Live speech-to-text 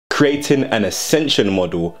creating an ascension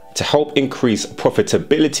model to help increase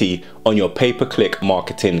profitability on your pay-per-click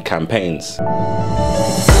marketing campaigns.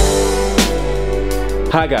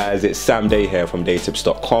 Hi guys, it's Sam Day here from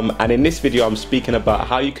DeyTips.com, and in this video I'm speaking about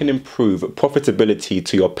how you can improve profitability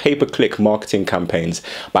to your pay-per-click marketing campaigns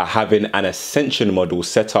by having an ascension model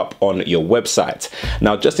set up on your website.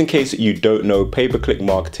 Now, just in case you don't know, pay-per-click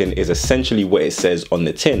marketing is essentially what it says on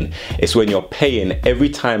the tin. It's when you're paying every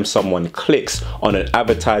time someone clicks on an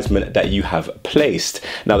advertisement that you have placed.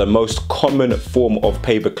 Now, the most common form of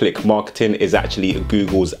pay-per-click marketing is actually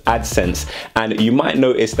Google's AdSense, and you might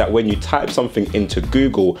notice that when you type something into Google,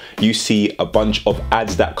 you see a bunch of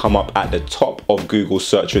ads that come up at the top of Google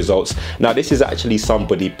search results. Now, this is actually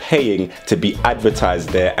somebody paying to be advertised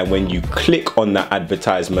there, and when you click on that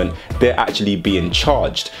advertisement, they're actually being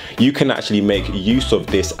charged. You can actually make use of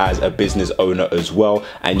this as a business owner as well,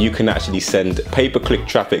 and you can actually send pay-per-click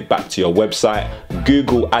traffic back to your website.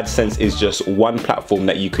 Google AdSense is just one platform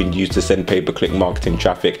that you can use to send pay-per-click marketing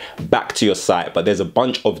traffic back to your site, but there's a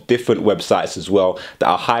bunch of different websites as well that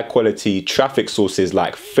are high quality traffic sources,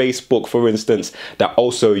 like Facebook, for instance, that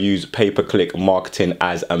also use pay-per-click marketing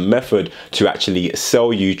as a method to actually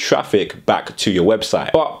sell you traffic back to your website.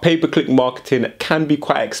 But pay-per-click marketing can be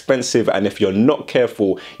quite expensive, and if you're not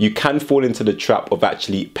careful, you can fall into the trap of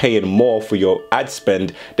actually paying more for your ad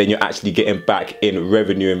spend than you're actually getting back in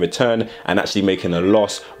revenue in return, and actually making a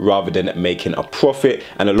loss rather than making a profit.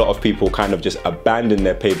 And a lot of people kind of just abandon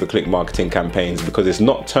their pay-per-click marketing campaigns because it's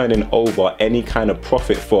not turning over any kind of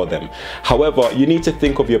profit for them. However, you need to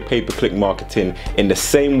think of your pay-per-click marketing in the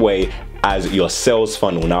same way as your sales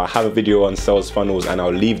funnel. Now, I have a video on sales funnels and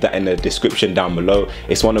I'll leave that in the description down below.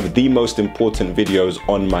 It's one of the most important videos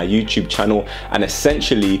on my YouTube channel, and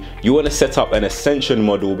essentially you want to set up an ascension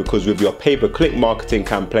model, because with your pay-per-click marketing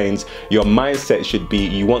campaigns, your mindset should be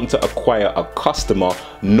you want to acquire a customer,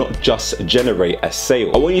 not just generate a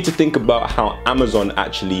sale. I want you to think about how Amazon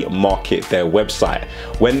actually market their website.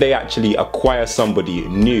 When they actually acquire somebody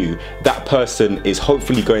new, that person is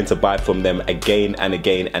hopefully going to buy from them again and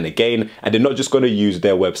again and again, and they're not just going to use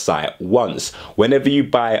their website once. Whenever you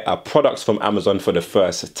buy a product from Amazon for the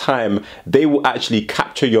first time, they will actually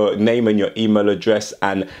capture your name and your email address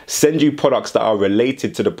and send you products that are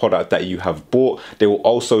related to the product that you have bought. They will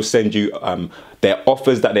also send you their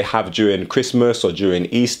offers that they have during Christmas or during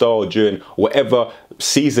Easter or during whatever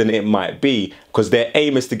season it might be, because their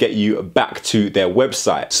aim is to get you back to their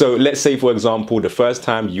website. So let's say, for example, the first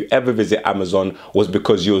time you ever visit Amazon was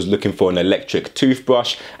because you was looking for an electric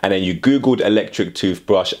toothbrush, and then you Googled electric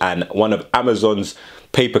toothbrush, and one of Amazon's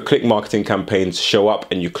pay-per-click marketing campaigns show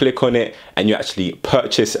up, and you click on it and you actually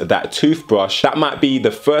purchase that toothbrush. That might be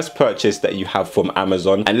the first purchase that you have from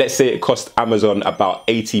Amazon, and let's say it cost Amazon about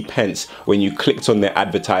 80 pence when you clicked on their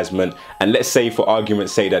advertisement, and let's say for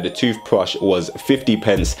argument's sake that the toothbrush was 50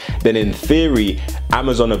 pence, then in theory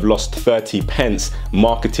Amazon have lost 30 pence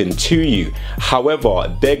marketing to you.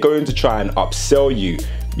 However, they're going to try and upsell you.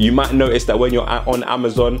 You might notice that when you're on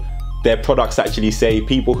Amazon, their products actually say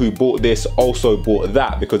people who bought this also bought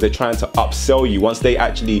that, because they're trying to upsell you. Once they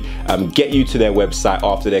actually get you to their website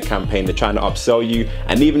after their campaign, they're trying to upsell you.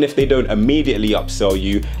 And even if they don't immediately upsell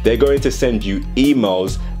you, they're going to send you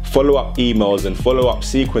emails, follow-up emails and follow-up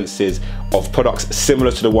sequences of products similar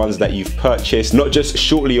to the ones that you've purchased, not just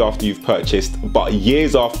shortly after you've purchased, but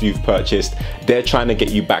years after you've purchased. They're trying to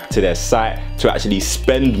get you back to their site to actually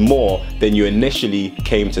spend more than you initially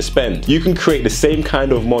came to spend. You can create the same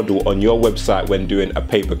kind of model on your website when doing a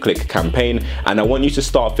pay-per-click campaign, and I want you to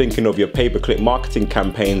start thinking of your pay-per-click marketing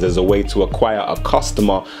campaigns as a way to acquire a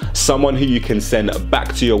customer, someone who you can send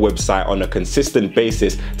back to your website on a consistent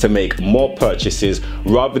basis to make more purchases,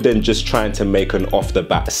 rather than just trying to make an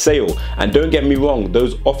off-the-bat sale. And don't get me wrong,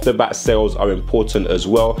 those off-the-bat sales are important as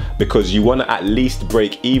well, because you want to at least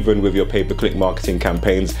break even with your pay-per-click marketing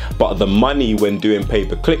campaigns. But the money when doing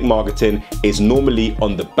pay-per-click marketing is normally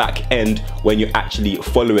on the back end, when you're actually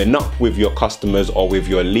following up with your customers or with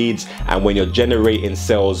your leads, and when you're generating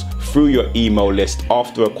sales through your email list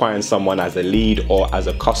after acquiring someone as a lead or as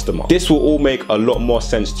a customer. This will all make a lot more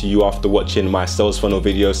sense to you after watching my sales funnel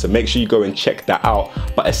video, so make sure you go and check that out.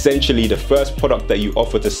 But essentially, the first product that you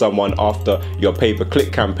offer to someone after your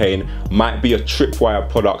pay-per-click campaign might be a tripwire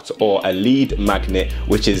product or a lead magnet,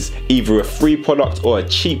 which is either a free product or a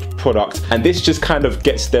cheap product, and this just kind of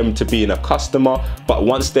gets them to being a customer. But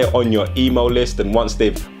once they're on your email list and once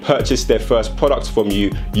they've purchase their first product from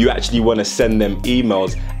you, you actually want to send them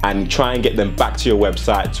emails and try and get them back to your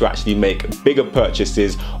website to actually make bigger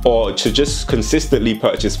purchases or to just consistently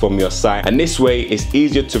purchase from your site. And this way it's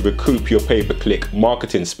easier to recoup your pay-per-click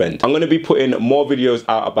marketing spend. I'm going to be putting more videos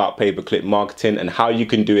out about pay-per-click marketing and how you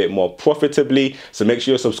can do it more profitably. So make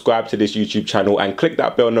sure you're subscribed to this YouTube channel and click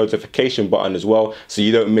that bell notification button as well so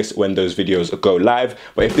you don't miss when those videos go live.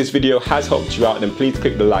 But if this video has helped you out, then please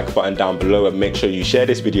click the like button down below and make sure you share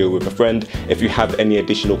this video with a friend. If you have any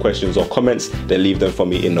additional questions or comments, then leave them for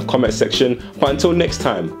me in the comment section. But until next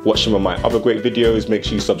time, watch some of my other great videos. Make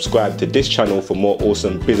sure you subscribe to this channel for more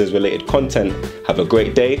awesome business related content. Have a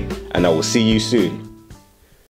great day and I will see you soon.